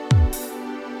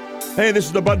Hey, this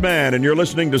is the Budman, and you're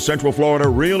listening to Central Florida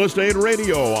Real Estate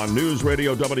Radio on News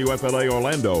Radio WFLA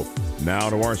Orlando. Now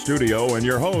to our studio and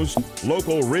your host,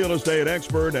 local real estate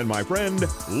expert and my friend,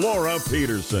 Laura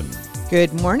Peterson.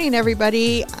 Good morning,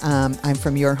 everybody. I'm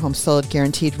from Your Home Sold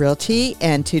Guaranteed Realty,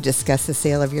 and to discuss the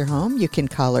sale of your home, you can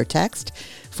call or text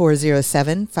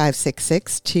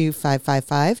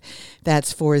 407-566-2555.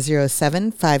 That's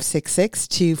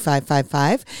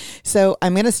 407-566-2555. So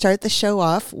I'm going to start the show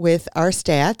off with our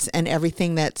stats and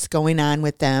everything that's going on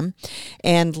with them.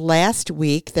 And last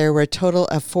week, there were a total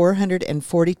of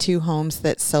 442 homes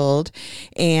that sold,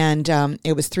 and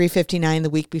it was 359 the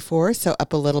week before, so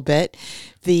up a little bit.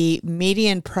 The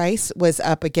median price was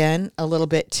up again a little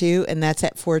bit too, and that's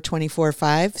at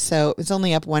 424.5. So it was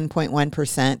only up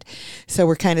 1.1%. So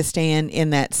we're kind of staying in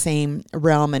that same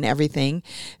realm and everything.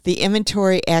 The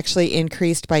inventory actually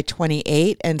increased by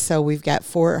 28, and so we've got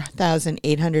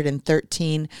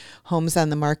 4,813 homes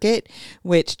on the market,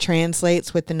 which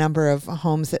translates with the number of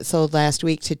homes that sold last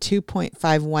week to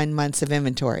 2.51 months of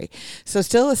inventory. So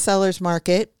still a seller's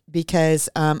market, because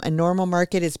a normal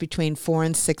market is between 4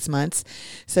 and 6 months.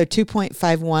 So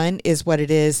 2.51 is what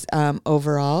it is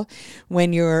overall.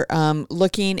 When you're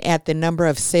looking at the number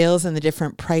of sales and the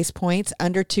different price points,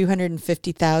 under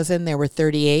 250,000, there were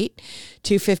 38,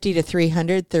 250 to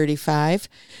 300, 35,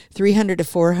 300 to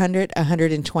 400,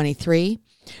 123,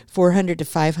 400 to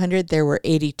 500, there were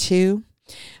 82.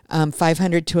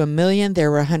 500 to a million,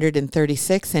 there were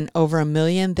 136, and over a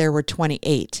million, there were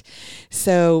 28.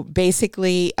 So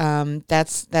basically,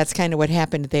 that's kind of what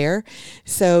happened there.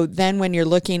 So then when you're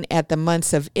looking at the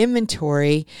months of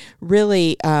inventory,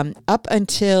 really up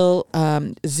until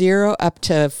 0 up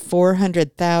to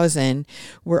 400,000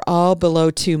 were all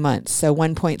below 2 months. So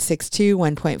 1.62,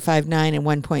 1.59, and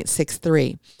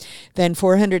 1.63. Then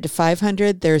 400 to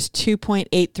 500, there's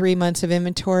 2.83 months of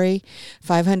inventory.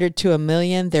 500 to a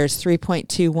million, there's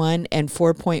 3.21 and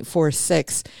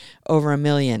 4.46 over a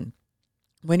million.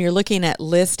 When you're looking at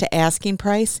list to asking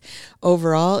price,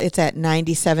 overall, it's at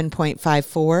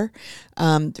 97.54.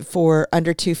 For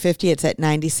under 250, it's at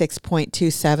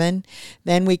 96.27.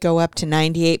 Then we go up to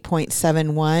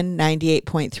 98.71,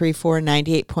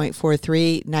 98.34,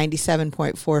 98.43,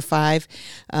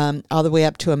 97.45, all the way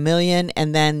up to a million,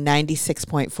 and then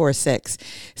 96.46.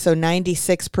 So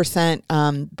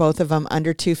 96%, both of them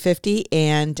under 250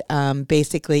 and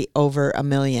basically over a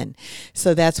million.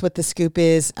 So that's what the scoop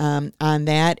is on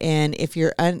that. And if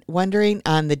you're wondering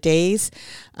on the days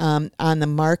on the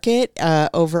market,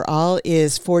 overall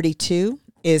is 42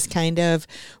 is kind of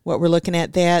what we're looking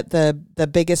at. That the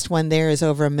biggest one there is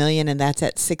over a million, and that's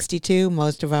at 62.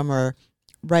 Most of them are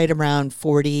right around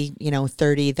 40,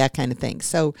 30, that kind of thing.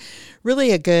 So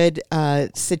really a good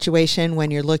situation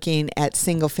when you're looking at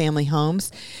single family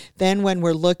homes. Then when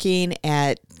we're looking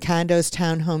at condos,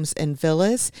 townhomes, and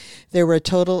villas, there were a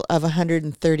total of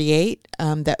 138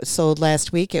 that sold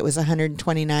last week. It was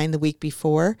 129 the week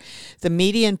before. The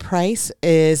median price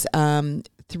is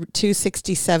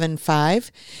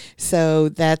 267.5. So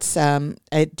that's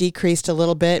it decreased a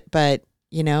little bit, but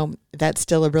that's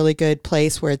still a really good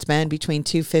place where it's been. Between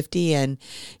 250 and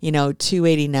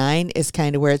 289 is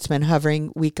kind of where it's been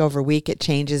hovering week over week. It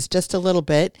changes just a little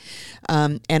bit,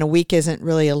 and a week isn't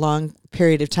really a long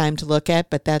period of time to look at,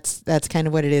 but that's kind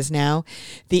of what it is now.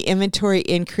 The inventory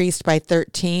increased by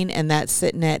 13, and that's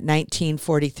sitting at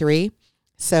 1943.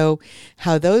 So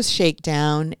how those shake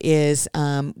down is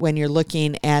when you're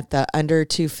looking at the under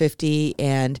 250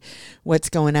 and what's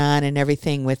going on and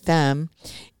everything with them,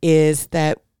 is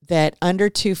that under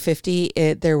 250,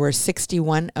 there were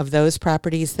 61 of those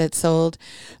properties that sold.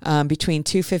 Between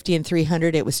 250 and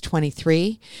 300, it was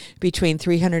 23. Between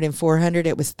 300 and 400,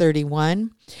 it was 31.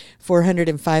 400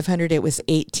 and 500, it was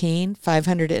 18.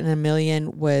 500 and a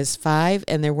million was 5,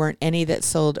 and there weren't any that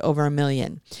sold over a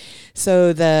million.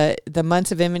 So the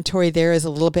months of inventory there is a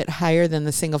little bit higher than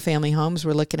the single family homes.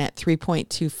 We're looking at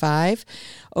 3.25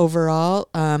 overall,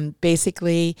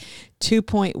 basically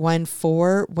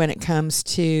 2.14 when it comes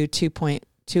to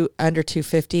 2.2 under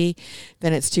 250,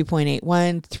 then it's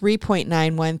 2.81,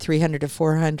 3.91, 300 to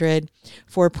 400,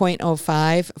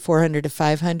 4.05, 400 to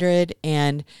 500,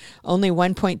 and only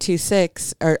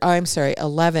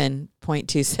 11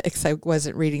 0.26. I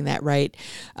wasn't reading that right.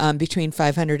 Between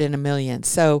 500 and $1 million.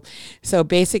 So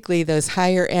basically those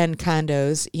higher end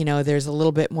condos, there's a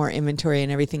little bit more inventory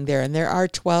and everything there. And there are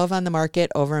 12 on the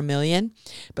market over $1 million.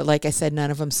 But like I said, none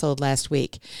of them sold last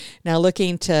week. Now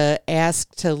looking to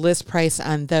ask to list price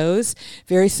on those,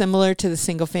 very similar to the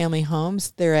single family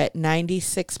homes. They're at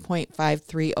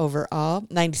 96.53 overall,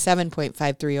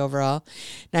 97.53 overall,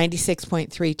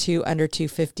 96.32 under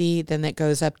 250. Then that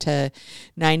goes up to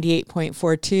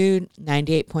 98.42,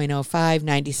 98.05,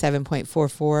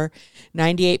 97.44,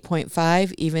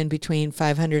 98.5, even between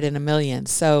 500 and $1 million.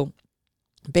 So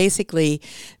basically,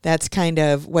 that's kind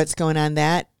of what's going on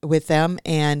with them.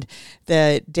 And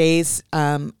the days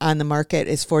on the market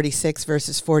is 46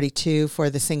 versus 42 for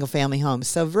the single family homes.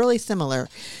 So really similar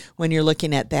when you're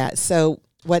looking at that. So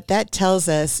what that tells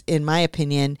us, in my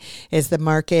opinion, is the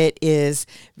market is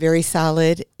very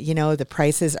solid. The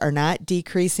prices are not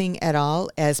decreasing at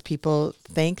all as people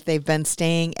think. They've been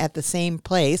staying at the same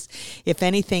place. If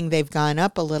anything, they've gone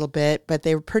up a little bit, but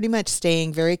they were pretty much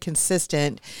staying very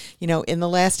consistent. In the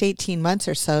last 18 months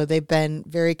or so, they've been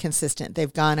very consistent.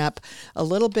 They've gone up a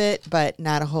little bit, but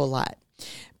not a whole lot.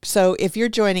 So if you're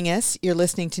joining us, you're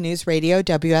listening to News Radio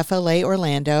WFLA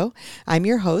Orlando. I'm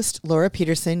your host, Laura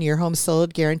Peterson, your home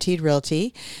sold guaranteed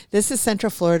realty. This is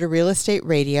Central Florida Real Estate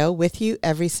Radio with you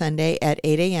every Sunday at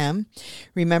 8 a.m.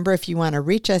 Remember, if you want to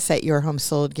reach us at your home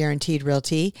sold guaranteed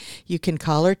realty, you can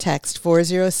call or text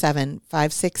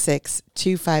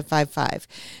 407-566-2555.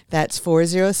 That's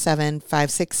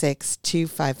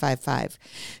 407-566-2555.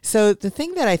 So the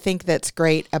thing that I think that's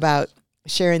great about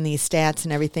sharing these stats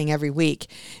and everything every week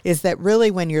is that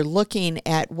really when you're looking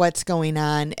at what's going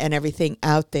on and everything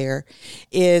out there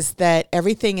is that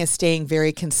everything is staying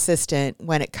very consistent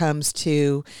when it comes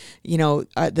to,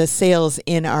 the sales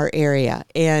in our area.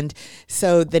 And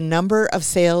so the number of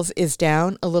sales is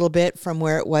down a little bit from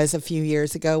where it was a few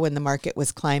years ago when the market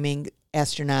was climbing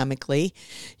astronomically,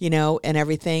 and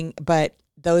everything. But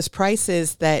those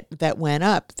prices that went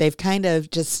up, they've kind of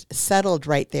just settled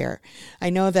right there. I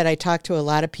know that I talk to a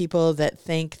lot of people that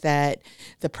think that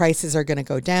the prices are going to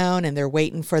go down and they're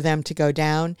waiting for them to go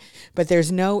down, but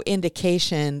there's no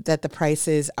indication that the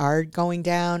prices are going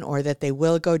down or that they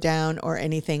will go down or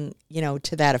anything,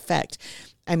 to that effect.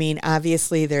 I mean,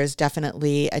 obviously, there's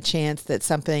definitely a chance that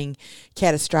something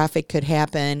catastrophic could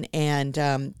happen and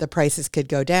the prices could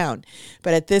go down.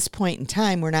 But at this point in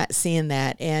time, we're not seeing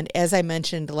that. And as I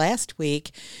mentioned last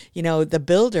week, the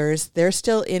builders, they're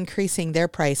still increasing their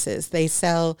prices. They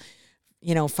sell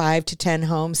 5 to 10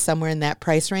 homes somewhere in that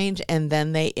price range, and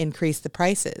then they increase the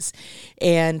prices.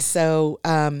 And so,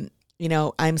 I'm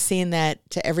seeing that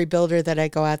to every builder that I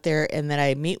go out there and that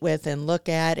I meet with and look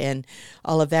at and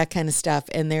all of that kind of stuff.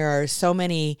 And there are so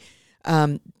many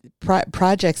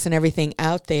projects and everything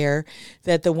out there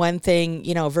that the one thing,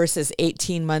 versus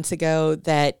 18 months ago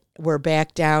that we're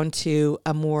back down to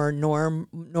a more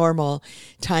normal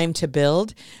time to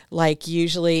build. Like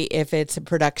usually if it's a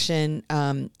production,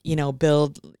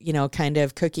 build, kind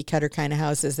of cookie cutter kind of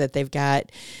houses that they've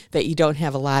got, that you don't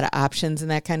have a lot of options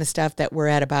and that kind of stuff, that we're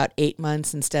at about 8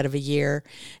 months instead of a year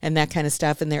and that kind of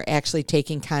stuff. And they're actually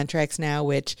taking contracts now,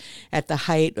 which at the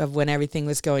height of when everything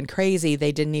was going crazy,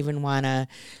 they didn't even want to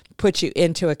put you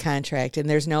into a contract, and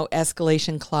there's no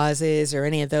escalation clauses or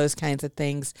any of those kinds of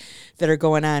things that are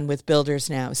going on with builders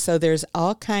now. So there's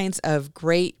all kinds of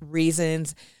great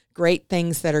reasons, great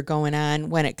things that are going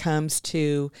on when it comes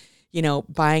to,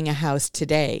 buying a house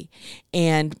today.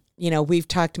 And, we've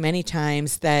talked many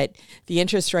times that the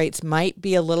interest rates might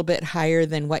be a little bit higher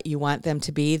than what you want them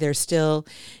to be. They're still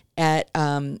at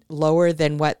lower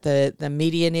than what the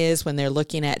median is when they're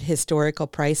looking at historical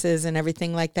prices and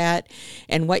everything like that.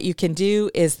 And what you can do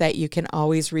is that you can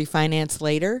always refinance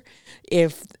later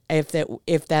if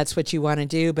that's what you want to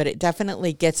do. But it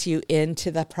definitely gets you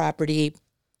into the property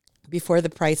before the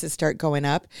prices start going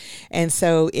up. And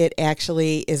so it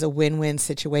actually is a win-win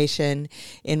situation,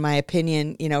 in my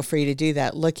opinion, for you to do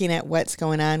that. Looking at what's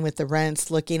going on with the rents,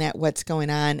 looking at what's going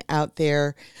on out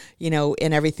there,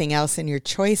 and everything else in your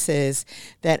choices,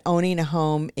 that owning a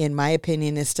home, in my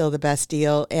opinion, is still the best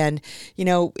deal. And,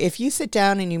 if you sit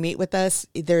down and you meet with us,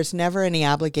 there's never any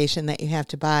obligation that you have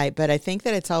to buy. But I think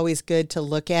that it's always good to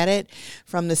look at it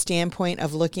from the standpoint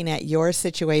of looking at your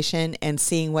situation and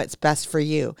seeing what's best for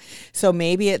you. So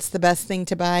maybe it's the best thing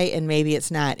to buy and maybe it's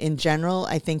not. In general,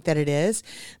 I think that it is,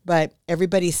 but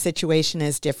everybody's situation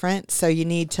is different. So you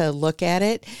need to look at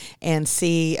it and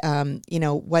see,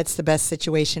 what's the best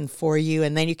situation for you.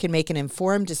 And then you can make an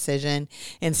informed decision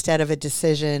instead of a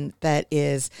decision that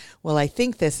is, well, I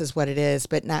think this is what it is,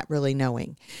 but not really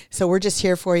knowing. So we're just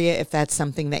here for you if that's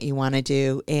something that you want to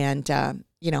do and,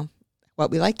 what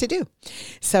we like to do.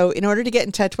 So in order to get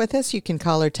in touch with us, you can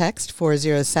call or text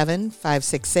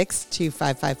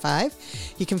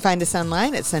 407-566-2555. You can find us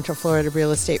online at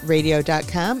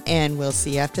centralfloridarealestateradio.com, and we'll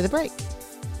see you after the break.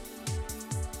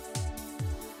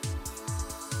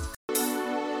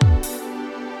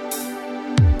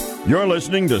 You're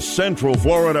listening to Central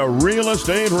Florida Real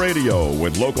Estate Radio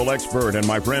with local expert and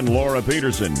my friend Laura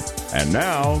Peterson. And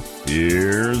now,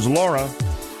 here's Laura.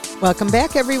 Welcome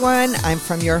back, everyone. I'm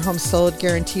from Your Home Sold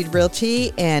Guaranteed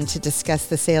Realty, and to discuss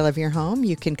the sale of your home,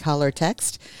 you can call or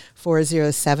text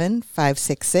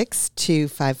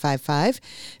 407-566-2555.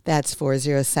 That's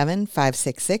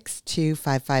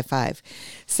 407-566-2555.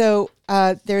 So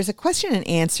there's a question and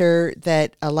answer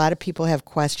that a lot of people have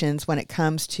questions when it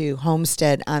comes to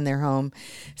homestead on their home.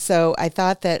 So I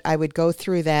thought that I would go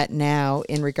through that now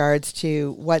in regards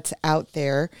to what's out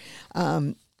there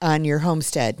on your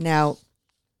homestead. Now,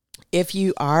 if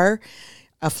you are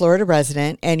a Florida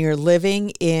resident and you're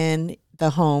living in the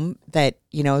home that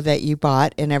you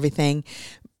bought and everything,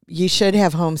 you should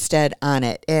have homestead on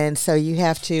it. And so you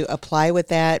have to apply with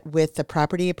that with the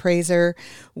property appraiser,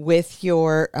 with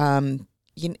your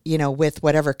with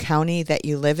whatever county that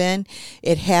you live in.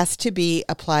 It has to be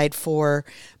applied for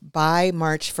by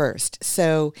March 1st.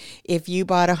 So if you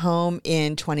bought a home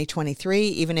in 2023,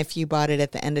 even if you bought it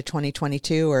at the end of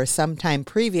 2022 or sometime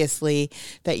previously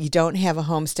that you don't have a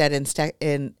homestead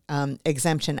exemption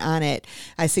on it,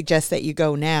 I suggest that you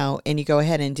go now and you go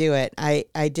ahead and do it.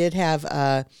 I did have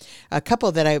a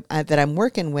couple that I'm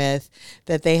working with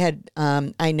that they had,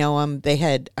 I know them, they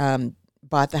had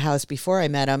bought the house before I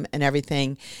met them and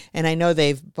everything. And I know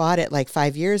they've bought it like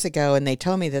 5 years ago, and they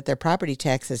told me that their property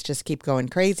taxes just keep going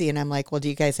crazy. And I'm like, well, do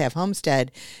you guys have homestead?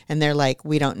 And they're like,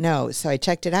 we don't know. So I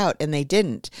checked it out and they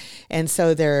didn't. And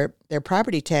so their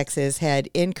property taxes had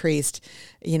increased,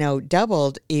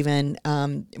 doubled even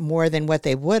more than what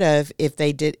they would have if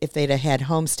they'd have had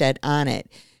homestead on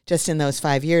it just in those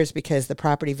 5 years, because the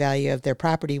property value of their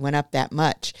property went up that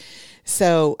much.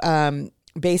 So,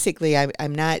 basically, I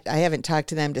haven't talked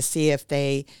to them to see if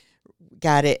they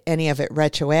got any of it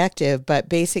retroactive, but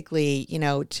basically,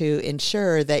 to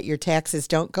ensure that your taxes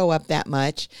don't go up that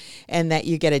much and that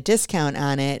you get a discount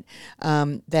on it,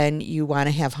 then you want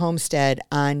to have homestead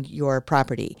on your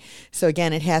property. So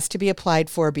again, it has to be applied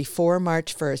for before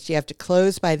March 1st. You have to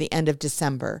close by the end of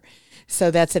December.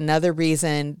 So that's another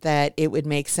reason that it would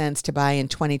make sense to buy in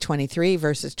 2023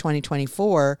 versus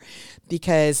 2024,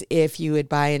 because if you would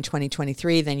buy in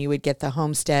 2023, then you would get the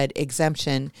homestead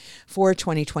exemption for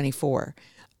 2024.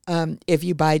 If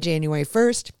you buy January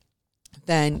 1st,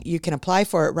 then you can apply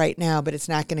for it right now, but it's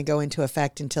not going to go into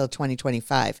effect until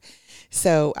 2025.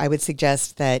 So I would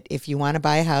suggest that if you want to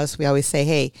buy a house, we always say,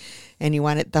 hey, and you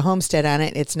want the homestead on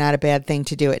it, it's not a bad thing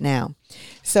to do it now.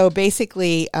 So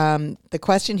basically, the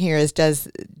question here is,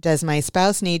 does my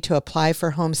spouse need to apply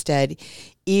for homestead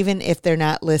even if they're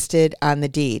not listed on the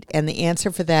deed? And the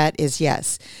answer for that is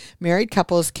yes. Married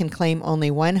couples can claim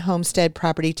only one homestead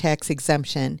property tax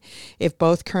exemption if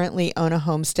both currently own a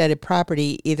homesteaded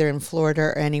property either in Florida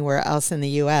or anywhere else in the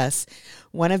U.S.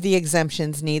 One of the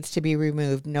exemptions needs to be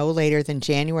removed no later than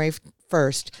January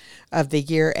 1st of the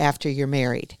year after you're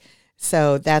married.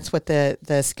 So that's what the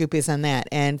scoop is on that.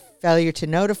 And failure to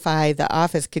notify the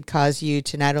office could cause you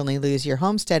to not only lose your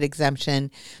homestead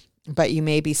exemption, but you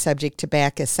may be subject to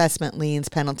back assessment liens,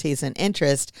 penalties, and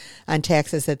interest on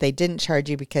taxes that they didn't charge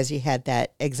you because you had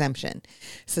that exemption.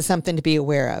 So something to be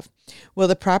aware of. Will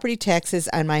the property taxes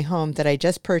on my home that I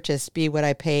just purchased be what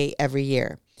I pay every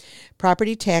year?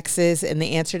 Property taxes, and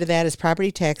the answer to that is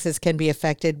property taxes can be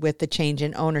affected with the change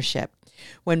in ownership.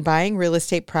 When buying real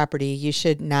estate property, you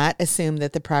should not assume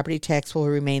that the property tax will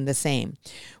remain the same.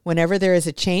 Whenever there is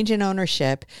a change in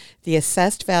ownership, the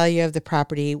assessed value of the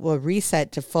property will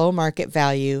reset to full market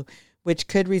value, which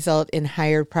could result in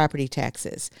higher property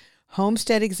taxes.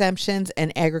 Homestead exemptions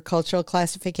and agricultural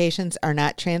classifications are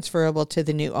not transferable to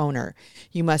the new owner.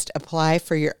 You must apply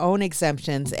for your own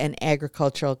exemptions and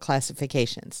agricultural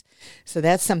classifications. So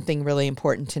that's something really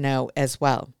important to know as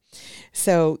well.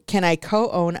 So can I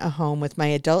co-own a home with my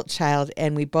adult child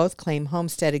and we both claim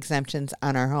homestead exemptions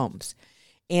on our homes?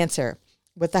 Answer: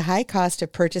 with the high cost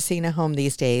of purchasing a home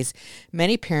these days,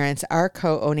 many parents are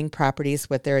co-owning properties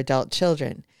with their adult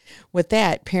children. With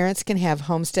that, parents can have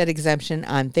homestead exemption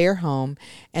on their home,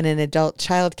 and an adult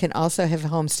child can also have a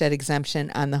homestead exemption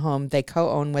on the home they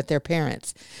co-own with their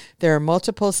parents. There are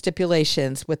multiple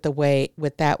stipulations with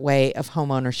that way of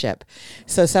home ownership.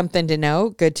 So something to know,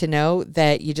 good to know,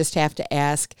 that you just have to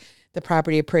ask the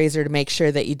property appraiser to make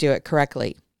sure that you do it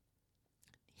correctly.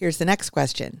 Here's the next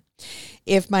question.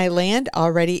 If my land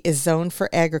already is zoned for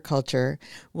agriculture,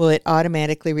 will it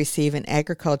automatically receive an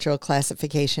agricultural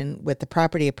classification with the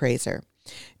property appraiser?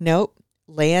 Nope.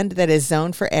 Land that is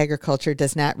zoned for agriculture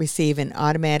does not receive an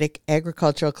automatic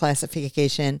agricultural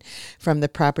classification from the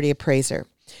property appraiser.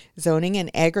 Zoning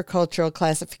and agricultural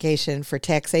classification for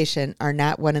taxation are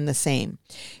not one and the same.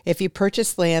 If you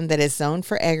purchase land that is zoned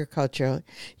for agriculture,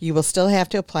 you will still have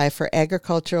to apply for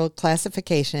agricultural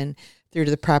classification through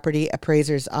the property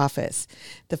appraiser's office.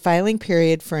 The filing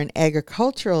period for an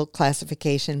agricultural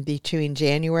classification between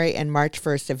January and March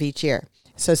 1st of each year.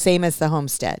 So same as the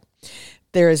homestead.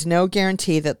 There is no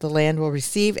guarantee that the land will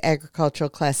receive agricultural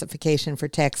classification for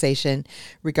taxation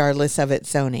regardless of its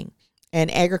zoning.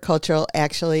 And agricultural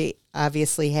actually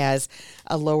obviously has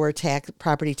a lower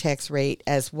property tax rate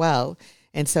as well.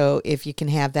 And so if you can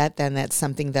have that, then that's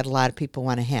something that a lot of people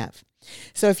want to have.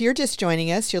 So if you're just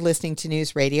joining us, you're listening to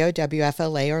News Radio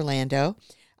WFLA Orlando.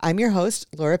 I'm your host,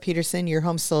 Laura Peterson, your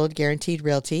home sold guaranteed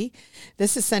realty.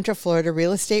 This is Central Florida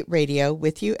Real Estate Radio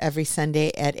with you every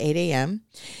Sunday at 8 a.m.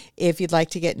 If you'd like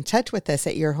to get in touch with us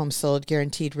at Your Home Sold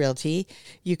Guaranteed Realty,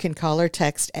 you can call or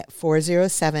text at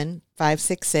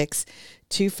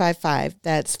 407-566-2555.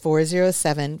 That's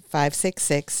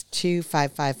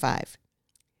 407-566-2555.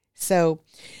 So,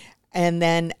 and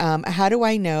then how do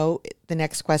I know, the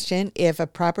next question, if a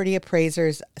property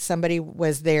appraiser's, somebody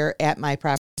was there at my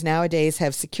property? Nowadays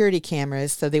have security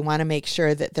cameras, so they want to make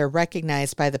sure that they're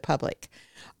recognized by the public.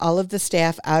 All of the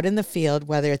staff out in the field,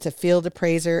 whether it's a field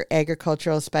appraiser,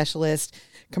 agricultural specialist,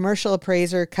 commercial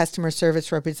appraiser, customer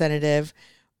service representative,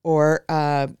 or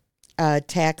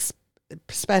tax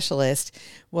specialist,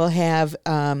 will have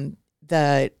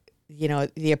the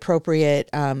appropriate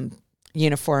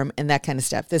uniform and that kind of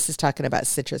stuff. This is talking about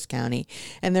Citrus County.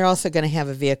 And they're also going to have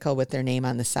a vehicle with their name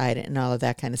on the side and all of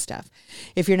that kind of stuff.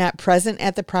 If you're not present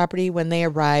at the property when they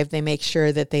arrive, they make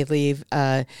sure that they leave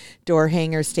a door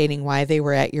hanger stating why they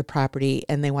were at your property,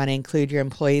 and they want to include your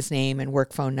employee's name and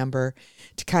work phone number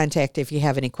to contact if you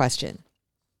have any question.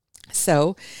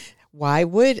 So, why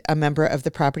would a member of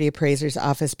the property appraiser's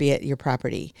office be at your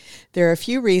property? There are a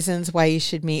few reasons why you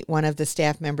should meet one of the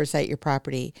staff members at your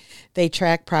property. They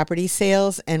track property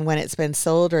sales, and when it's been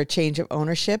sold or a change of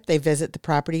ownership, they visit the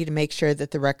property to make sure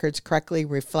that the records correctly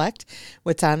reflect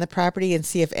what's on the property and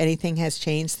see if anything has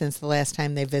changed since the last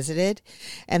time they visited.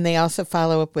 And they also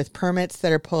follow up with permits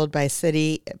that are pulled by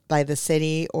the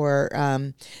city or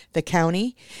the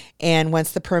county. And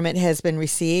once the permit has been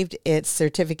received, its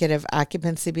certificate of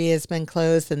occupancy has been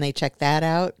closed, and they check that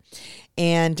out.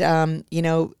 And, I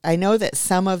know that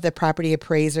some of the property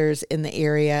appraisers in the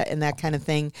area and that kind of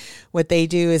thing, what they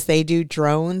do is they do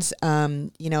drones,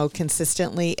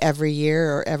 consistently every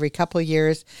year or every couple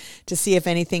years to see if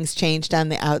anything's changed on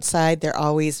the outside. They're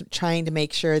always trying to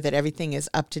make sure that everything is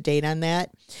up to date on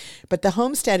that. But the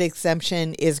homestead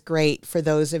exemption is great for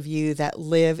those of you that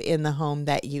live in the home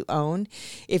that you own.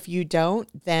 If you don't,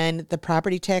 then the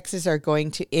property taxes are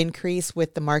going to increase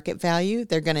with the market value.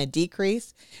 They're going to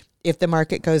decrease if the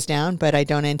market goes down, but I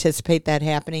don't anticipate that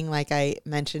happening like I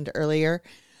mentioned earlier.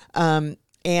 And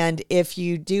if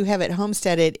you do have it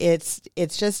homesteaded, it's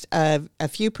just a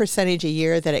few percentage a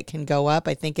year that it can go up.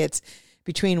 I think it's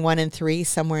between 1 and 3,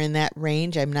 somewhere in that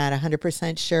range. I'm not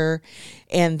 100% sure.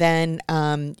 And then,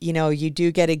 you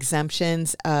do get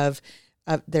exemptions of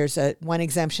there's one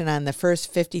exemption on the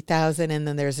first $50,000, and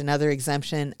then there's another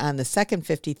exemption on the second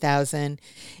 $50,000.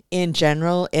 In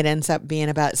general, it ends up being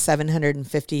about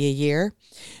 $750 a year.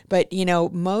 But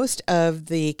most of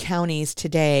the counties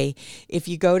today, if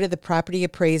you go to the property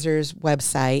appraiser's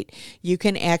website, you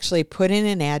can actually put in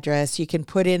an address. You can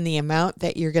put in the amount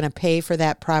that you're going to pay for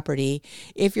that property,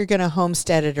 if you're going to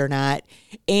homestead it or not,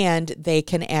 and they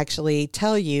can actually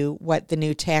tell you what the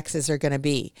new taxes are going to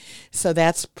be. So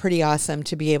that's pretty awesome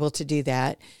to be able to do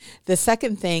that. The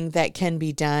second thing that can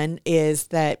be done is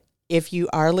that if you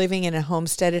are living in a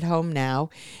homesteaded home now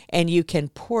and you can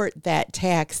port that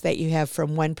tax that you have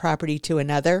from one property to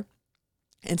another,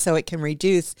 And so it can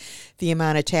reduce the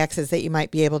amount of taxes that you might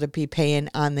be able to be paying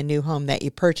on the new home that you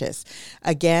purchase.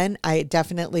 Again, I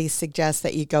definitely suggest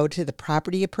that you go to the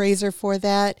property appraiser for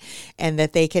that and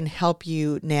that they can help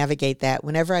you navigate that.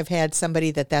 Whenever I've had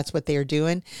somebody that's what they're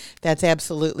doing, that's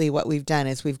absolutely what we've done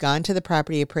is we've gone to the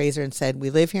property appraiser and said, we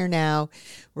live here now.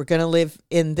 We're going to live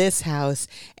in this house.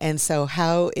 And so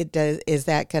how is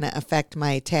that going to affect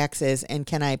my taxes? And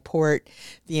can I port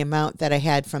the amount that I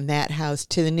had from that house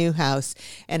to the new house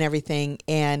and everything?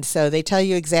 And so they tell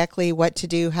you exactly what to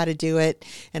do, how to do it,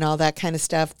 and all that kind of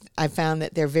stuff. I found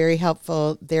that they're very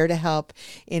helpful, there to help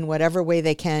in whatever way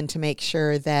they can to make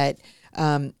sure that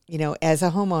as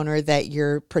a homeowner, that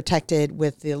you're protected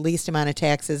with the least amount of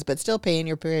taxes, but still paying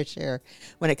your fair share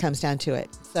when it comes down to it.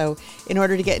 So in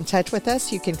order to get in touch with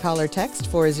us, you can call or text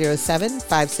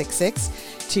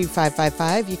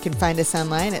 407-566-2555. You can find us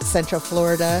online at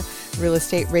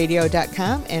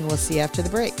centralfloridarealestateradio.com, and we'll see you after the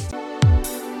break.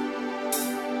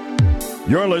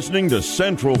 You're listening to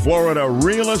Central Florida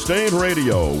Real Estate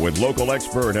Radio with local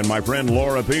expert and my friend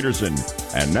Laura Peterson.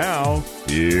 And now,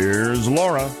 here's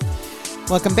Laura.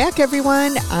 Welcome back,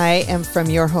 everyone. I am from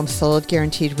Your Home Sold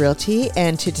Guaranteed Realty,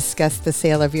 and to discuss the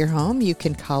sale of your home, you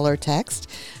can call or text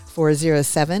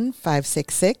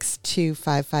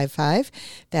 407-566-2555.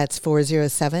 That's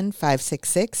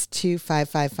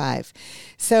 407-566-2555.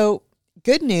 So,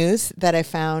 good news that I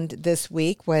found this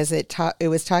week was it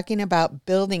was talking about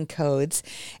building codes,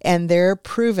 and they're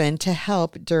proven to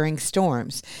help during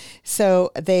storms.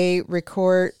 So they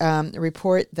report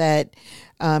that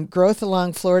growth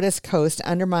along Florida's coast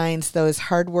undermines those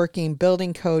hardworking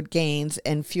building code gains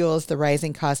and fuels the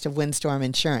rising cost of windstorm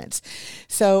insurance.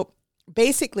 So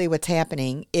basically what's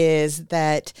happening is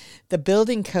that the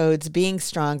building codes being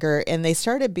stronger, and they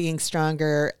started being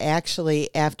stronger actually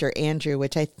after Andrew,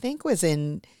 which I think was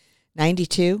in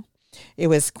 92. It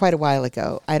was quite a while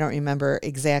ago. I don't remember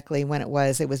exactly when it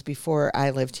was. It was before I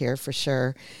lived here for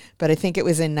sure, but I think it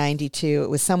was in 92. It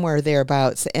was somewhere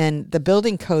thereabouts, and the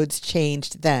building codes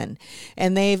changed then,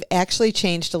 and they've actually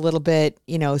changed a little bit,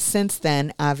 since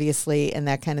then, obviously, and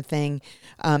that kind of thing,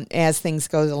 as things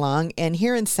go along. And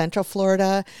here in Central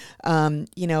Florida,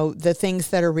 the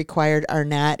things that are required are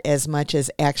not as much as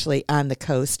actually on the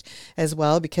coast as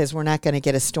well, because we're not going to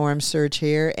get a storm surge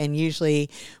here. And usually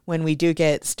when we do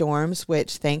get storms,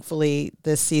 which thankfully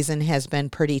this season has been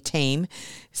pretty tame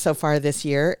so far this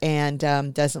year, and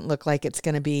doesn't look like it's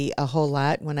going to be a whole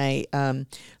lot. When I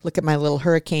look at my little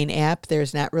hurricane app,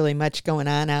 there's not really much going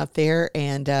on out there,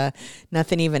 and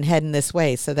nothing even heading this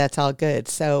way, so that's all good.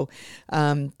 So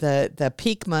the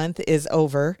peak month is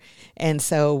over, and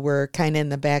so we're kind of in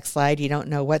the backslide. You don't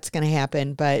know what's going to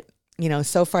happen, but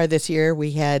so far this year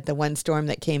we had the one storm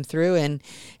that came through,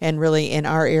 and really in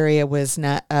our area was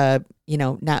not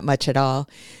not much at all,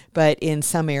 but in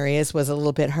some areas was a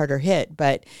little bit harder hit.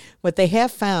 But what they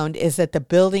have found is that the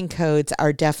building codes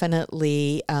are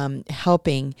definitely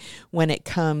helping when it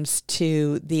comes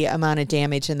to the amount of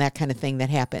damage and that kind of thing that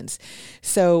happens.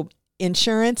 So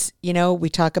insurance, we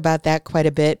talk about that quite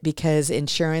a bit because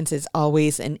insurance is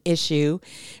always an issue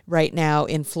right now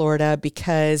in Florida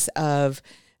because of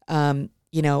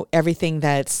everything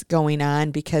that's going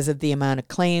on because of the amount of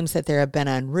claims that there have been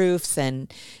on roofs and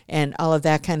all of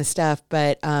that kind of stuff.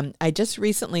 But I just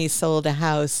recently sold a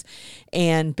house,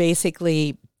 and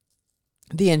basically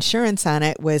the insurance on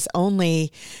it was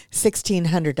only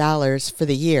 $1,600 for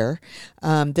the year.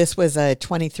 This was a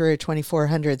 23 or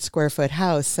 2,400 square foot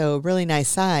house, so really nice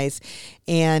size.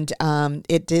 And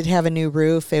it did have a new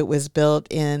roof. It was built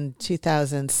in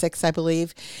 2006, I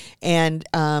believe, and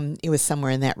it was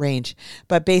somewhere in that range.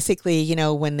 But basically,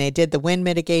 when they did the wind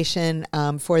mitigation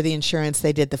for the insurance,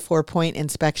 they did the 4-point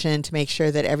inspection to make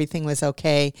sure that everything was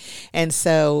okay. And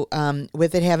so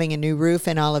with it having a new roof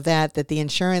and all of that, the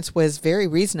insurance was very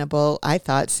reasonable. I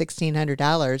thought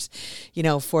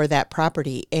 $1,600, for that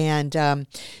property. And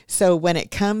so when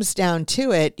it comes down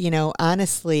to it,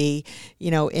 honestly,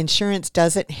 insurance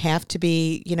doesn't have to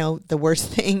be, the worst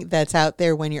thing that's out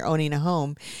there when you're owning a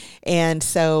home. And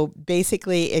so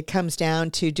basically it comes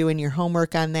down to doing your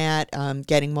homework on that,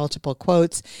 getting multiple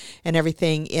quotes and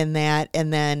everything in that.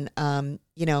 And then,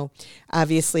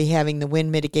 obviously having the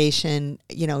wind mitigation,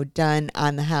 done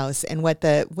on the house. And what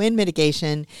the wind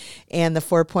mitigation and the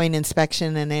 4-point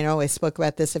inspection, and I know I spoke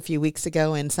about this a few weeks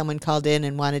ago, and someone called in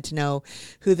and wanted to know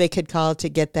who they could call to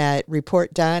get that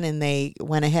report done, and they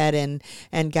went ahead and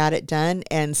got it done.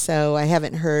 And so I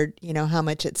haven't heard, how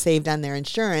much it saved on their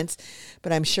insurance,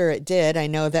 but I'm sure it did. I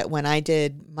know that when I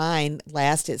did mine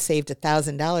last, it saved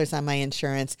 $1,000 on my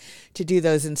insurance to do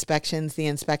those inspections. The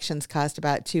inspections cost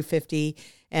about $250,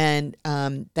 and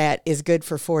that is good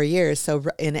for 4 years. So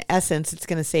in essence, it's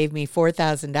going to save me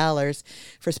 $4,000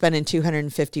 for spending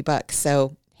 $250.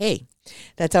 So hey,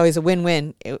 that's always a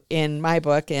win-win in my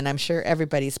book, and I'm sure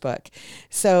everybody's book.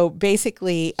 So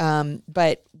basically,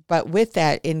 but with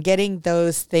that, in getting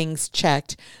those things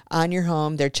checked on your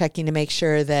home, they're checking to make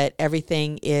sure that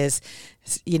everything is,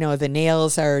 the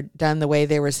nails are done the way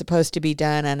they were supposed to be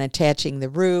done on attaching the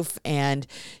roof, and,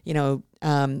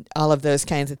 all of those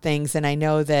kinds of things. And I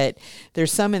know that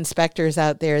there's some inspectors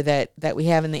out there that we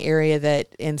have in the area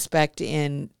that inspect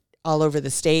in all over the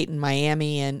state and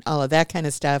Miami and all of that kind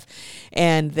of stuff.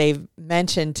 And they've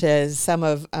mentioned to some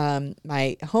of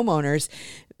my homeowners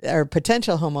or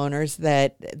potential homeowners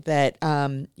that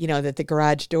the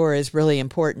garage door is really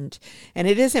important. And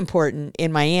it is important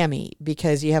in Miami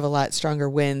because you have a lot stronger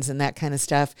winds and that kind of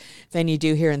stuff than you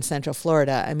do here in Central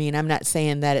Florida. I mean, I'm not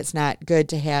saying that it's not good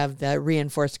to have the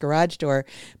reinforced garage door,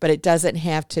 but it doesn't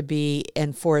have to be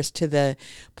enforced to the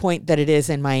point that it is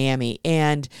in Miami.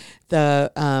 And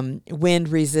the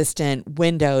wind-resistant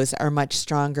windows are much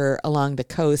stronger along the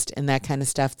coast and that kind of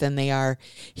stuff than they are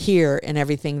here and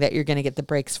everything that you're going to get the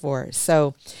breaks for.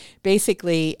 So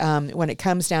basically, when it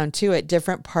comes down to it,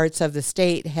 different parts of the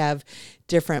state have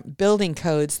different building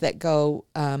codes that go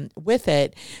with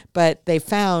it, but they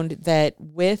found that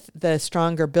with the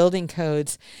stronger building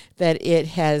codes that it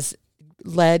has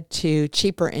led to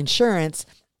cheaper insurance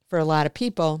for a lot of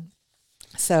people.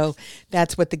 So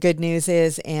that's what the good news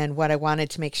is and what I wanted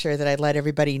to make sure that I let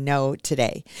everybody know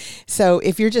today. So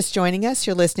if you're just joining us,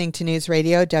 you're listening to News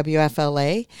Radio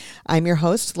WFLA. I'm your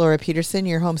host, Laura Peterson,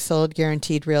 your Home Sold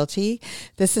Guaranteed Realty.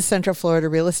 This is Central Florida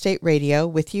Real Estate Radio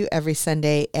with you every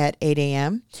Sunday at 8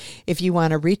 a.m. If you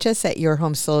want to reach us at your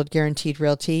Home Sold Guaranteed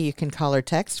Realty, you can call or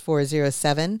text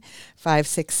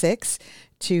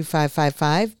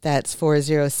 407-566-2555. That's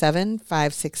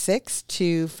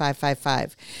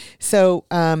 407-566-2555. So,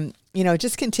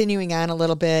 just continuing on a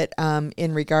little bit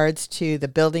in regards to the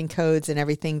building codes and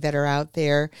everything that are out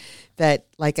there that,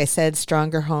 like I said,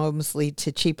 stronger homes lead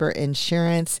to cheaper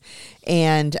insurance,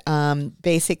 and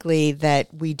basically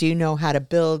that we do know how to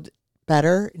build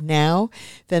better now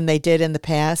than they did in the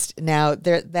past. Now,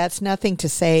 that's nothing to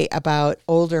say about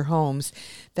older homes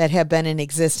that have been in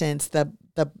existence.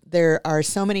 There are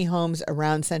so many homes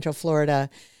around Central Florida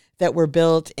that were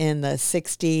built in the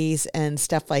 60s and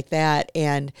stuff like that,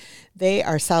 and they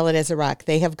are solid as a rock.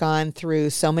 They have gone through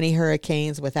so many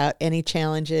hurricanes without any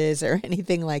challenges or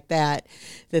anything like that,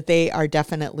 that they are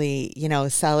definitely,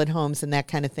 solid homes and that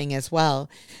kind of thing as well.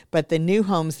 But the new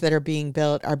homes that are being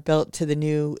built are built to the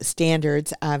new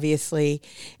standards, obviously,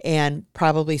 and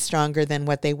probably stronger than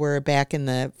what they were back in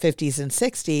the 50s and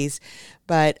 60s.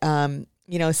 But,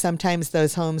 sometimes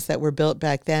those homes that were built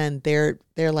back then, they're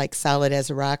like solid as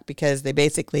a rock because they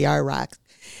basically are rocks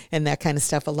and that kind of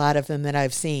stuff, a lot of them that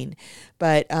I've seen.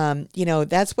 But,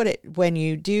 that's when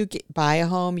you do buy a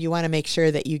home, you want to make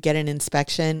sure that you get an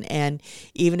inspection. And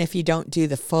even if you don't do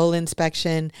the full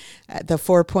inspection, the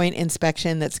 4-point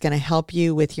inspection that's going to help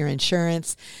you with your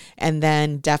insurance. And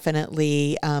then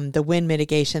definitely the wind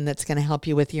mitigation that's going to help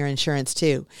you with your insurance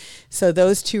too. So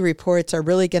those two reports are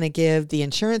really going to give the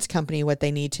insurance company what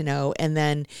they need to know. And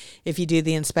then if you do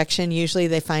the inspection, usually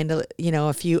they find, a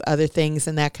few other things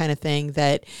and that kind of thing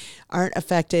that aren't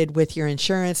affected with your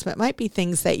insurance, but might be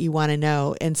things that you want to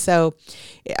know. And so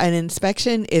an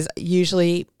inspection is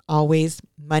usually always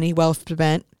money well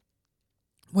spent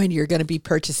when you're going to be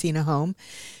purchasing a home,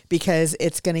 because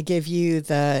it's going to give you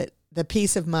the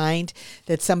peace of mind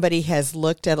that somebody has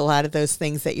looked at a lot of those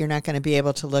things that you're not going to be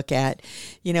able to look at.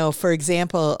 For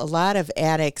example, a lot of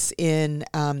attics in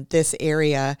this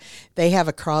area, they have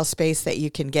a crawl space that you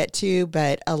can get to,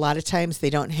 but a lot of times they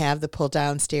don't have the pull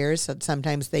down stairs. So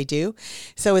sometimes they do.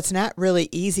 So it's not really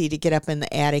easy to get up in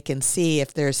the attic and see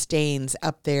if there's stains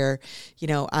up there,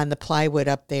 on the plywood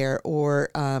up there, or,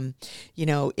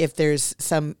 if there's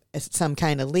some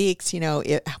kind of leaks,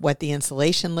 what the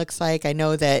insulation looks like. I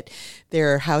know that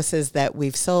there are houses that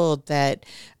we've sold that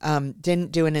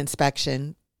didn't do an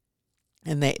inspection,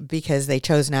 and because they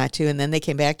chose not to. And then they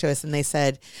came back to us and they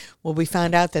said, well, we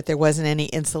found out that there wasn't any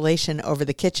insulation over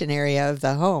the kitchen area of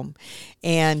the home,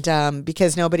 and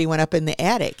because nobody went up in the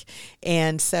attic.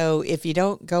 And so if you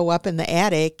don't go up in the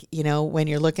attic, when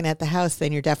you're looking at the house,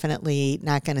 then you're definitely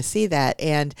not going to see that.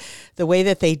 And the way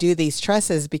that they do these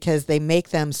trusses, because they make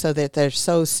them so that they're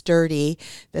so sturdy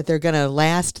that they're going to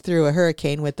last through a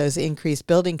hurricane with those increased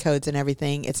building codes and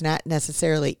everything, it's not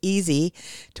necessarily easy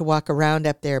to walk around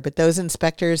up there. But those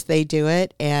inspectors, they do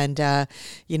it, and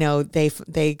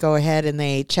they go ahead and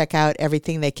they check out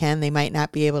everything they can. They might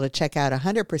not be able to check out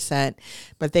 100%,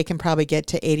 but they can probably get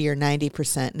to 80 or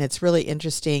 90%, and it's really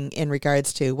interesting in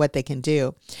regards to what they can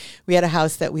do. We had a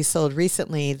house that we sold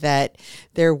recently that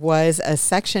there was a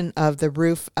section of the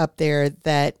roof up there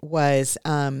that was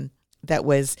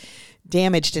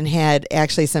damaged and had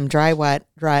actually some dry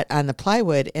rot on the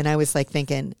plywood. And I was like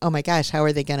thinking, oh my gosh, how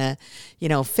are they going to,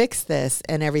 fix this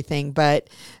and everything? But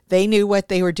they knew what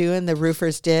they were doing. The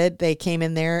roofers did. They came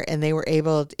in there and they were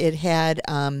able, it had,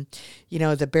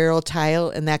 the barrel tile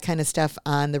and that kind of stuff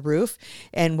on the roof.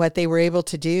 And what they were able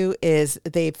to do is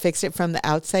they fixed it from the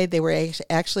outside. They were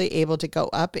actually able to go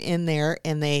up in there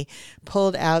and they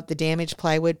pulled out the damaged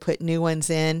plywood, put new ones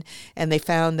in. And they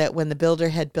found that when the builder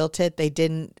had built it, they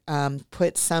didn't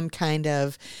put some kind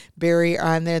of barrier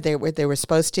on there. They were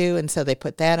supposed to. And so they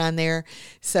put that on there.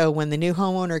 So when the new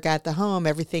homeowner got the home,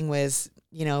 everything was,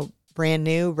 brand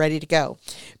new, ready to go.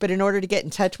 But in order to get in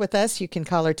touch with us, you can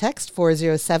call or text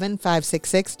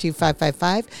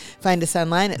 407-566-2555. Find us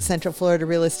online at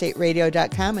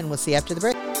centralfloridarealestateradio.com, and we'll see you after the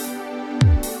break.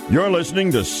 You're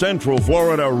listening to Central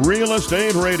Florida Real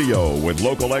Estate Radio with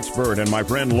local expert and my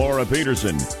friend Laura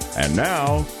Peterson. And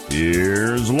now,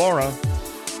 here's Laura.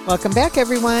 Welcome back,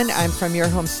 everyone. I'm from Your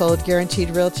Home Sold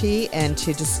Guaranteed Realty, and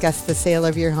to discuss the sale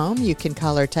of your home, you can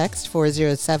call or text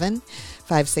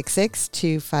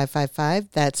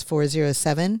 407-566-2555. That's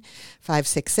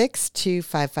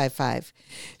 407-566-2555.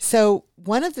 So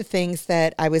one of the things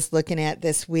that I was looking at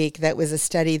this week, that was a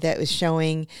study that was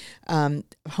showing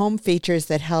home features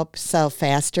that help sell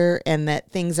faster and that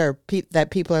things are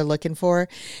that people are looking for.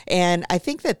 And I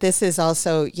think that this is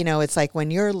also, it's like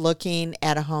when you're looking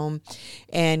at a home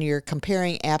and you're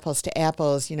comparing apples to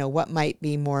apples, what might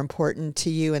be more important to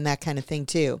you and that kind of thing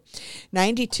too.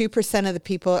 92% of the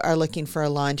people are looking for a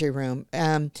laundry room.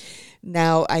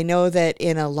 Now, I know that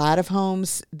in a lot of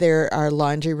homes, there are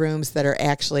laundry rooms that are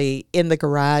actually in the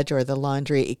garage, or the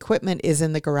laundry equipment is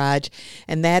in the garage,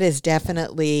 and that is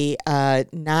definitely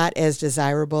not as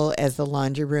desirable as the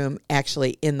laundry room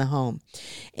actually in the home.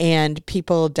 And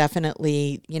people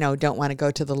definitely, don't want to go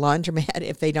to the laundromat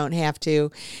if they don't have to.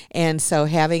 And so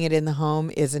having it in the home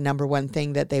is a number one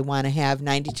thing that they want to have.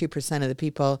 92% of the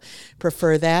people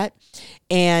prefer that.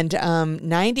 And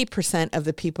 90% of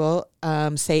the people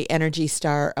say Energy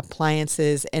Star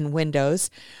appliances and windows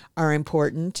are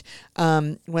important.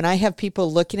 When I have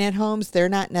people looking at homes, they're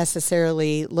not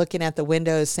necessarily looking at the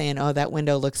windows saying, oh, that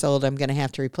window looks old, I'm going to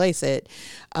have to replace it.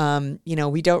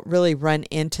 We don't really run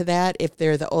into that if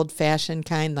they're the old-fashioned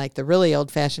kind, like the really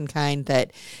old-fashioned kind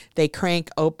that they crank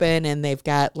open and they've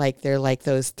got they're like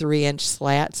those 3-inch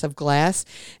slats of glass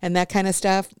and that kind of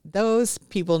stuff. Those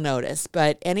people notice.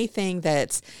 But anything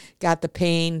that's got the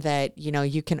pane that,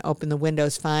 you can open the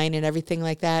windows fine and everything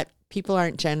like that, people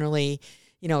aren't generally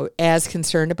as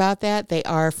concerned about that. They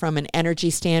are from an energy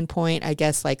standpoint, I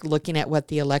guess, like looking at what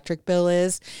the electric bill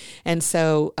is. And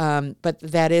so, but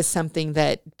that is something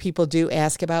that people do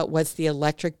ask about. What's the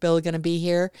electric bill going to be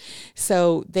here?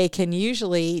 So they can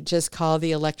usually just call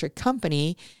the electric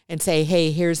company and say,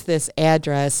 hey, here's this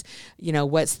address,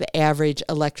 what's the average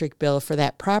electric bill for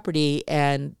that property?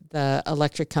 And the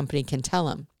electric company can tell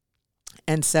them.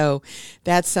 And so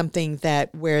that's something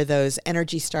that where those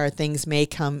Energy Star things may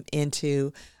come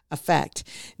into effect.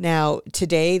 Now,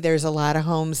 today, there's a lot of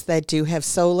homes that do have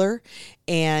solar,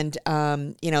 and,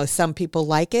 some people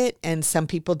like it and some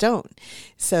people don't.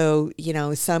 So,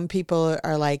 some people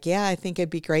are like, yeah, I think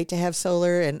it'd be great to have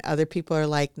solar. And other people are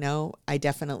like, no, I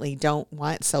definitely don't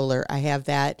want solar. I have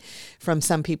that from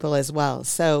some people as well.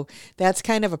 So that's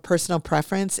kind of a personal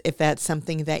preference if that's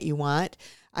something that you want.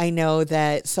 I know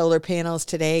that solar panels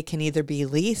today can either be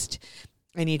leased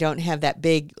and you don't have that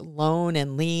big loan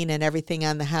and lien and everything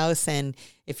on the house. And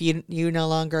if you no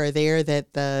longer are there,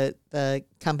 that the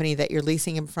company that you're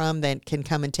leasing them from then can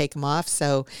come and take them off.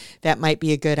 So that might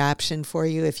be a good option for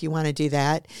you if you want to do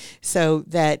that. So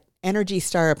that Energy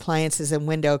Star appliances and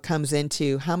window comes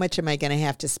into how much am I going to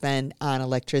have to spend on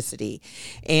electricity?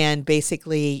 And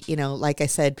basically, like I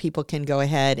said, people can go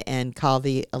ahead and call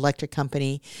the electric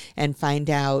company and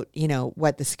find out,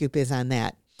 what the scoop is on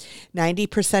that.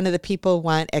 90% of the people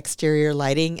want exterior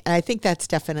lighting. And I think that's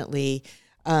definitely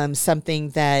something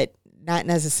that not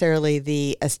necessarily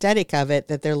the aesthetic of it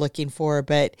that they're looking for,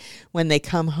 but when they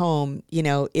come home,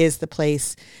 is the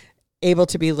place able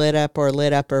to be lit up or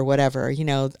whatever.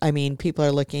 People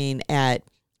are looking at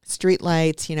street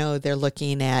lights, they're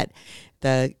looking at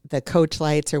the coach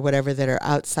lights or whatever that are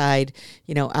outside,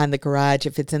 on the garage,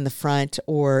 if it's in the front,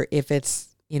 or if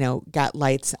it's, got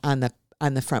lights on the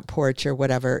on the front porch or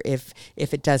whatever if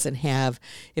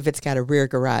it's got a rear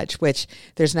garage, which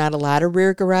there's not a lot of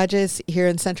rear garages here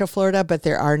in Central Florida, but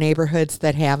there are neighborhoods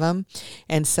that have them.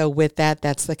 And so with that,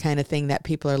 that's the kind of thing that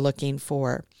people are looking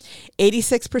for.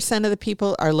 86% of the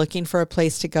people are looking for a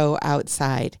place to go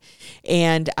outside.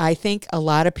 And I think a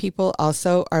lot of people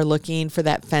also are looking for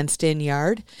that fenced in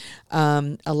yard.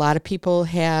 A lot of people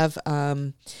have,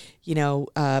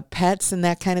 pets and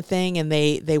that kind of thing, and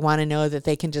they want to know that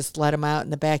they can just let them out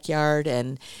in the backyard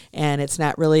and it's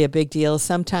not really a big deal.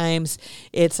 Sometimes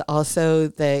it's also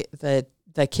the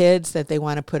kids that they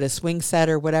want to put a swing set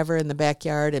or whatever in the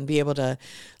backyard and be able to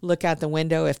look out the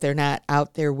window if they're not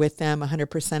out there with them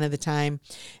 100% of the time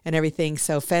and everything.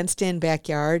 So fenced in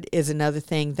backyard is another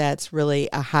thing that's really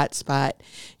a hot spot,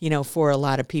 for a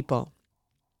lot of people.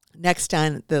 Next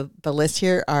on the list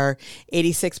here are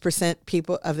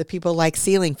 86% of the people like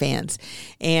ceiling fans.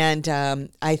 And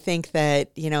I think that,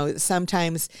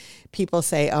 sometimes people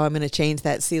say, oh, I'm going to change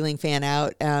that ceiling fan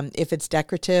out. If it's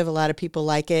decorative, a lot of people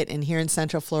like it. And here in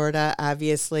Central Florida,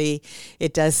 obviously,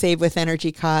 it does save with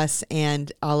energy costs and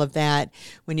all of that.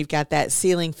 When you've got that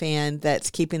ceiling fan that's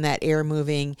keeping that air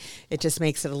moving, it just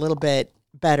makes it a little bit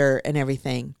better and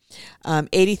everything.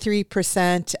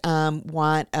 83%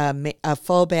 want a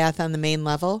full bath on the main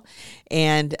level.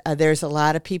 And there's a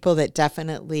lot of people that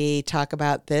definitely talk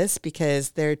about this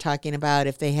because they're talking about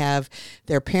if they have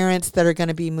their parents that are going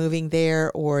to be moving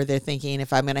there, or they're thinking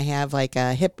if I'm going to have like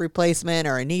a hip replacement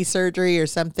or a knee surgery or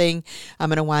something, I'm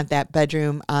going to want that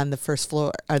bedroom on the first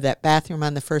floor or that bathroom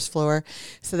on the first floor.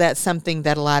 So that's something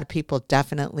that a lot of people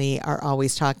definitely are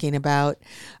always talking about.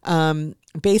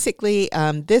 Basically,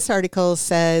 this article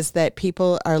says that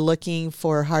people are looking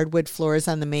for hardwood floors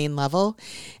on the main level.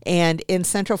 And in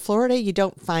Central Florida, you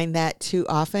don't find that too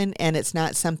often. And it's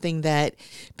not something that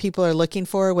people are looking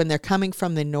for when they're coming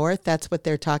from the north. That's what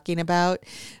they're talking about.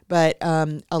 But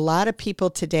a lot of people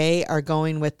today are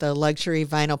going with the luxury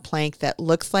vinyl plank that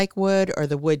looks like wood or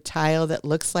the wood tile that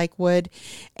looks like wood.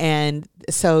 And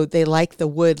so they like the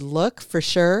wood look for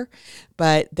sure,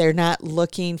 but they're not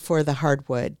looking for the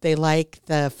hardwood. They like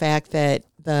the fact that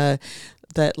the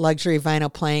luxury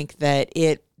vinyl plank, that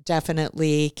it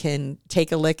definitely can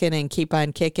take a licking and keep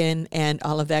on kicking and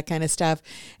all of that kind of stuff,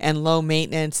 and low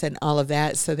maintenance and all of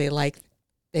that. So they like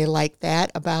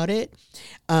that about it.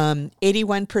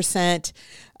 81%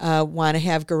 want to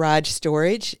have garage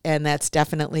storage, and that's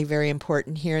definitely very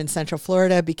important here in Central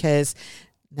Florida because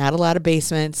not a lot of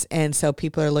basements, and so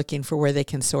people are looking for where they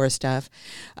can store stuff.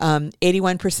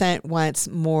 81% wants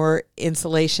more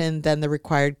insulation than the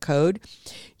required code.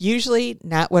 Usually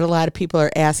not what a lot of people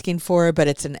are asking for, but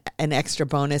it's an extra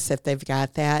bonus if they've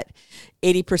got that.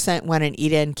 80% want an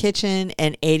eat-in kitchen,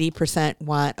 and 80%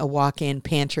 want a walk-in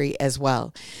pantry as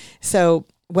well. So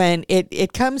when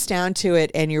it comes down to it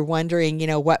and you're wondering,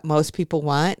 what most people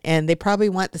want, and they probably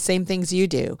want the same things you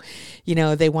do.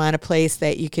 They want a place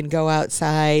that you can go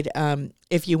outside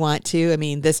if you want to. I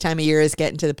mean, this time of year is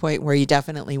getting to the point where you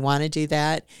definitely want to do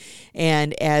that.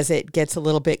 And as it gets a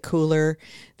little bit cooler,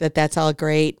 that's all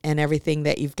great and everything,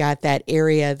 that you've got that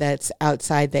area that's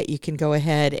outside that you can go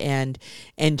ahead and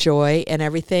enjoy and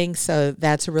everything. So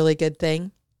that's a really good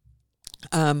thing.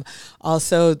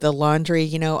 Also the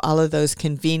laundry, all of those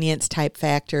convenience type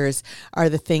factors are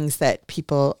the things that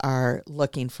people are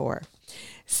looking for.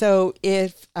 So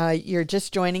if you're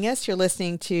just joining us, you're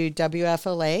listening to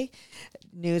WFLA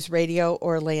News Radio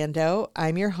Orlando.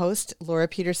 I'm your host, Laura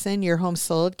Peterson, your home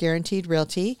sold guaranteed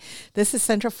realty. This is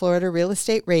Central Florida Real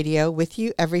Estate Radio with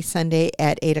you every Sunday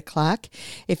at 8 o'clock.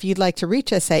 If you'd like to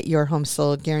reach us at your home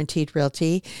sold guaranteed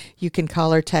realty, you can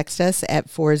call or text us at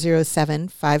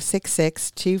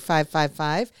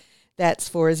 407-566-2555. That's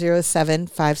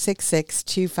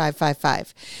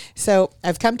 407-566-2555. So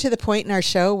I've come to the point in our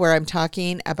show where I'm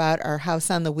talking about our house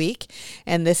on the week,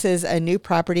 and this is a new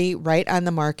property right on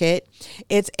the market.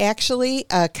 It's actually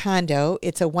a condo.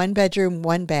 It's a 1-bedroom,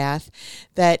 1-bath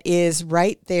that is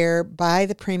right there by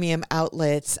the premium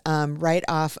outlets, right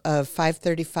off of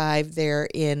 535 there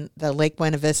in the Lake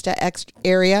Buena Vista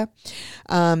area.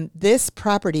 This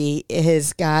property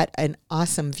has got an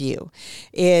awesome view.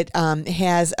 It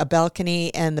has a balcony,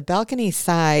 and the balcony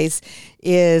size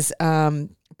is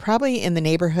probably in the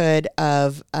neighborhood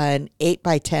of an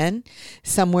 8x10,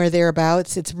 somewhere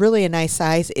thereabouts. It's really a nice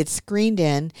size. It's screened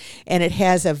in, and it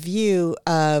has a view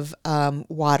of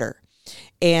water.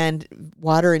 and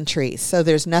water and trees. So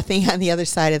there's nothing on the other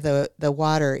side of the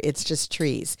water. It's just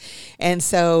trees. And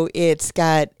so it's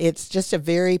just a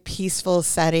very peaceful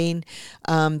setting.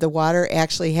 The water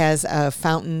actually has a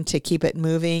fountain to keep it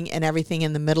moving and everything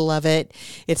in the middle of it.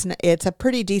 It's a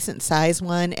pretty decent size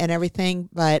one and everything,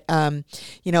 but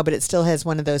but it still has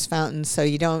one of those fountains. So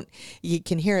you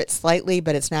can hear it slightly,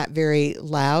 but it's not very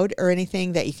loud or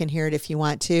anything that you can hear it if you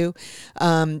want to.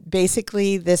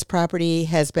 Basically, this property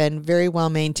has been very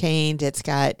well maintained. It's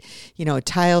got,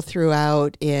 tile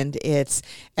throughout, and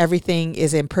everything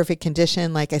is in perfect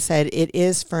condition. Like I said, it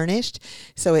is furnished,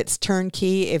 so it's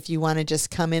turnkey if you want to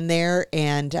just come in there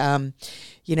and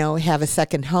have a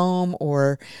second home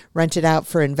or rent it out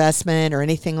for investment or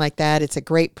anything like that. It's a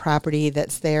great property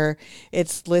that's there.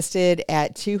 It's listed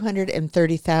at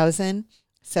 $230,000.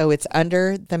 So it's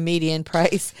under the median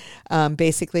price,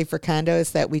 basically, for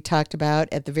condos that we talked about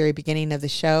at the very beginning of the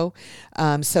show.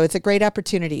 So it's a great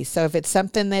opportunity. So if it's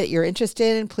something that you're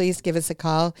interested in, please give us a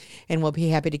call and we'll be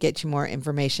happy to get you more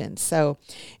information. So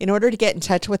in order to get in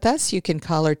touch with us, you can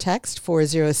call or text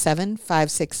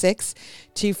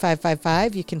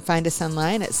 407-566-2555. You can find us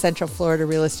online at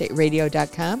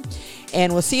centralfloridarealestateradio.com.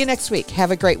 And we'll see you next week.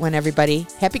 Have a great one, everybody.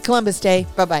 Happy Columbus Day.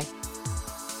 Bye-bye.